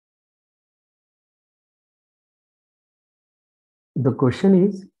The question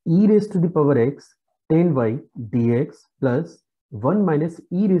is e raised to the power x tan y dx plus 1 minus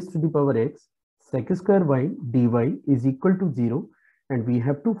e raised to the power x sec square y dy is equal to 0 and we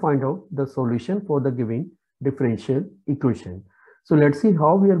have to find out the solution for the given differential equation. So let's see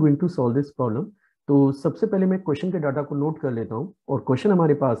how we are going to solve this problem. तो सबसे पहले मैं question के data को note कर लेता हूं और क्वेश्चन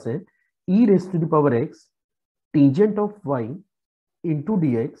हमारे पास है e raised to the power x tangent of y into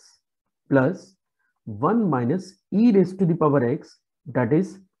dx plus 1 minus e raised to the power x that is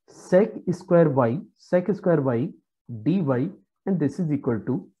sec square y dy and this is equal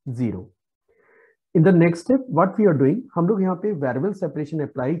to 0. In the next step what we are doing, हम लोग यहाँ पे variable separation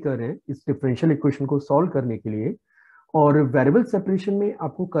apply कर रहे हैं इस differential equation को solve करने के लिए। और वेरिएबल सेपरेशन में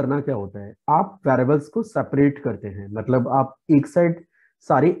आपको करना क्या होता है, आप वेरिएबल्स को सेपरेट करते हैं, मतलब आप एक साइड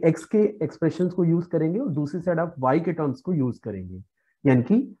सारे x के एक्सप्रेशंस को यूज करेंगे और दूसरी साइड आप y के टर्म्स को यूज करेंगे। यानी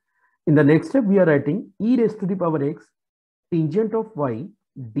कि in the next step we are writing e raised to the power x tangent of y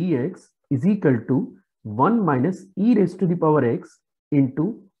dx is equal to 1 minus e raised to the power x into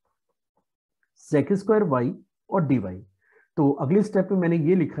sec square y और dy। तो अगले step में मैंने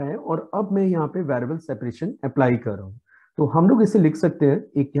ये लिखा है और अब मैं यहाँ पे वेरिएबल सेपरेशन अप्लाई कर रहा हूँ। तो हम लोग इसे लिख सकते हैं,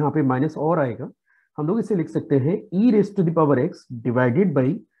 एक यहाँ पे माइनस और आएगा, हम लोग इसे लिख सकते हैं e raised to the power x divided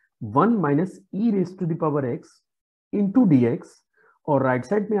by 1 minus e raised to the power x into dx और राइट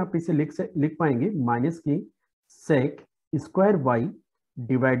साइड में आप इसे लिख पाएंगे माइनस की sec square Y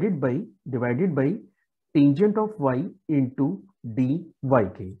divided by tangent of Y into D Y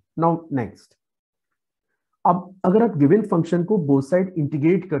के। Now next, अब अगर आप गिवन फंक्शन को बोथ साइड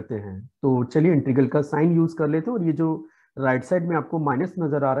इंटीग्रेट करते हैं तो चलिए इंटीग्रल का साइन यूज कर लेते हैं और ये जो राइट साइड में आपको माइनस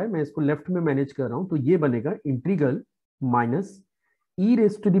नजर आ रहा है मैं इसको लेफ्ट में मैनेज कर रहा हूं, तो ये बनेगा integral minus e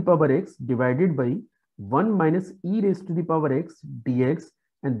raise to the power x divided by 1 minus e raised to the power x dx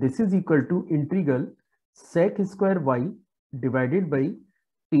and this is equal to integral sec square y divided by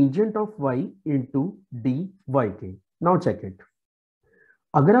tangent of y into dy के। Now check it,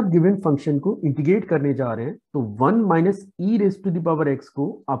 अगर आप given function को integrate करने जा रहे हैं तो 1 minus e raised to the power x को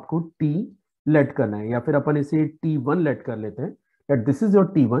आपको t लेट करना है या फिर अपन इसे t1 लेट कर लेते हैं, that this is your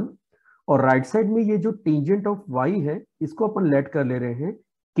t1 और राइट साइड में ये जो टेंजेंट ऑफ y है इसको अपन लेट कर ले रहे हैं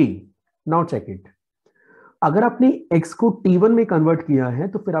k। Now check it, अगर आपने x को t1 में कन्वर्ट किया है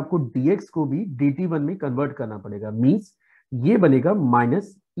तो फिर आपको dx को भी dt1 में कन्वर्ट करना पड़ेगा, मींस ये बनेगा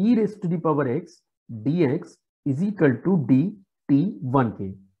minus e raise to the power x dx is equal to dt1 के।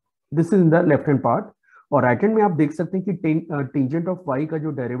 This is in the left hand part और राइट हैंड में आप देख सकते हैं कि टेंजेंट ऑफ y का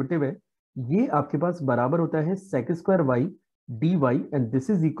जो डेरिवेटिव है ये आपके पास बराबर होता है sec square y dy and this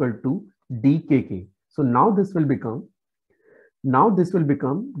is equal to dk के। So now this will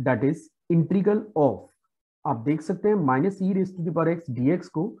become that is integral of, आप देख सकते हैं minus e raise to the power x dx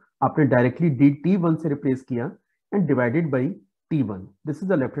को आपने डायरेक्टली dt1 से रिप्लेस किया and divided by t1। This is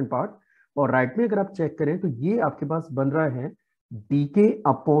the left hand part और राइट में अगर आप चेक करें तो ये आपके पास बन रहा है dk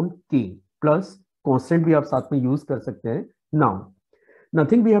upon k plus constant भी आप साथ में यूज कर सकते हैं। Now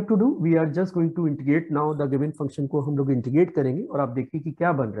nothing we have to do, we are just going to integrate now the given function को हम लोग इंटीग्रेट करेंगे और आप देखिए कि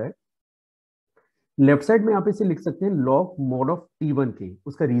क्या बन रहा है। लेफ्ट साइड में आप इसे लिख सकते हैं लॉग मॉड ऑफ t1 के।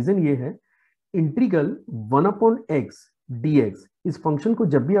 उसका रीजन ये है इंटीग्रल 1 अपॉन x dx, इस फंक्शन को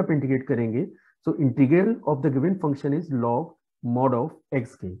जब भी आप इंटीग्रेट करेंगे तो integral of the given function is log mod of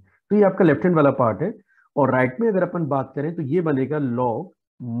x के। तो ये आपका लेफ्ट हैंड वाला पार्ट है और राइट में अगर अपन बात करें तो ये बनेगा log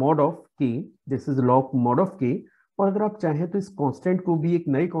mod of k, this is log mod of k और अगर आप चाहें तो इस कांस्टेंट को भी एक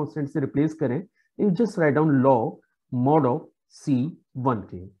नए कांस्टेंट से रिप्लेस करें, you just write down log mod of c1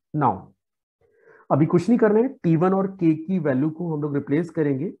 के। नाउ अभी कुछ नहीं करना है, t1 और k की वैल्यू को हम लोग रिप्लेस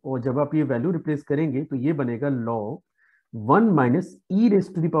करेंगे और जब आप ये वैल्यू रिप्लेस करेंगे तो ये बनेगा log 1 minus e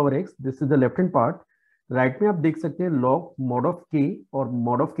raise to the power x, this is the left hand part. Right में आप देख सकते हैं लॉग मॉड ऑफ k और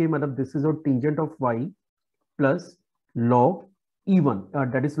मॉड ऑफ k मतलब this is your tangent of y plus log e1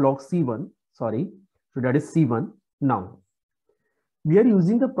 that is log c1, sorry, so that is c1। Now we are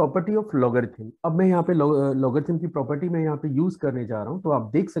using the property of logarithm. अब मैं यहाँ पे logarithm की property में यहाँ पे use करने जा रहा हूँ, तो आप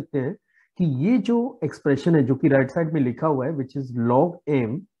देख सकते हैं कि ये जो एक्सप्रेशन है जो कि राइट साइड में लिखा हुआ है which is log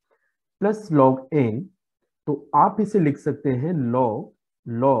m plus log n, तो आप इसे लिख सकते हैं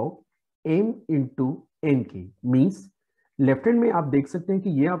लॉग m इंटू n की। मीन्स लेफ्ट हैंड में आप देख सकते हैं कि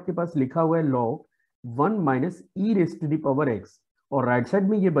ये आपके पास लिखा हुआ है log 1 minus e raise to the power x और राइट साइड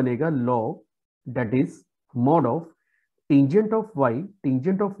में ये बनेगा log that is mod of tangent of y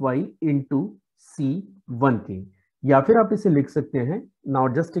into c1 के। या फिर आप इसे लिख सकते हैं now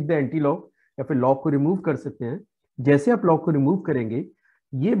just take the anti log या फिर लॉग को रिमूव कर सकते हैं। जैसे आप लॉग को रिमूव करेंगे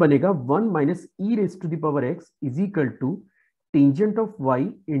ये बनेगा 1 minus e raise to the power x is equal to tangent of y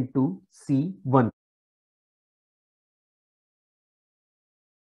into c1।